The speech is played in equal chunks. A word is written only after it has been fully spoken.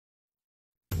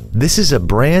This is a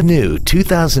brand new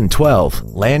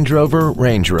 2012 Land Rover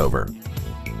Range Rover.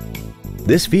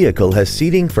 This vehicle has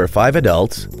seating for 5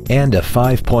 adults and a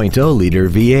 5.0-liter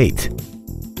V8.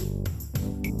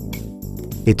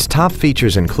 Its top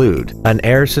features include an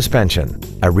air suspension,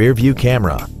 a rear-view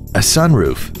camera, a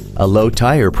sunroof, a low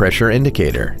tire pressure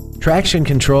indicator, traction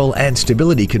control and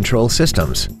stability control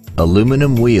systems,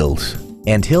 aluminum wheels,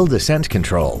 and hill descent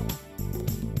control.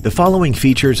 The following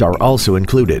features are also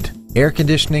included: air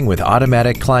conditioning with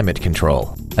automatic climate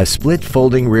control, a split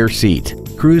folding rear seat,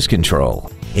 cruise control,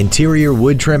 interior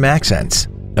wood trim accents,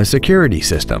 a security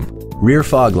system, rear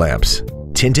fog lamps,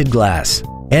 tinted glass,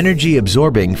 energy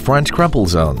absorbing front crumple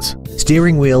zones,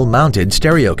 steering wheel mounted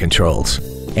stereo controls,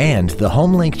 and the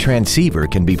HomeLink transceiver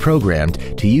can be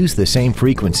programmed to use the same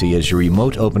frequency as your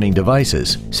remote opening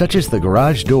devices, such as the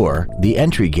garage door, the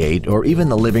entry gate, or even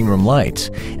the living room lights,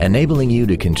 enabling you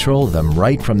to control them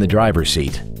right from the driver's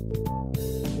seat.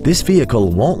 This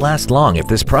vehicle won't last long at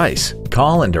this price.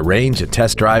 Call and arrange a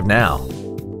test drive now.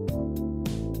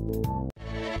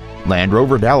 Land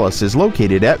Rover Dallas is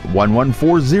located at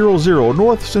 11400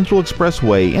 North Central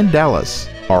Expressway in Dallas.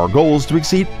 Our goal is to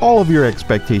exceed all of your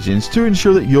expectations to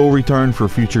ensure that you'll return for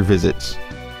future visits.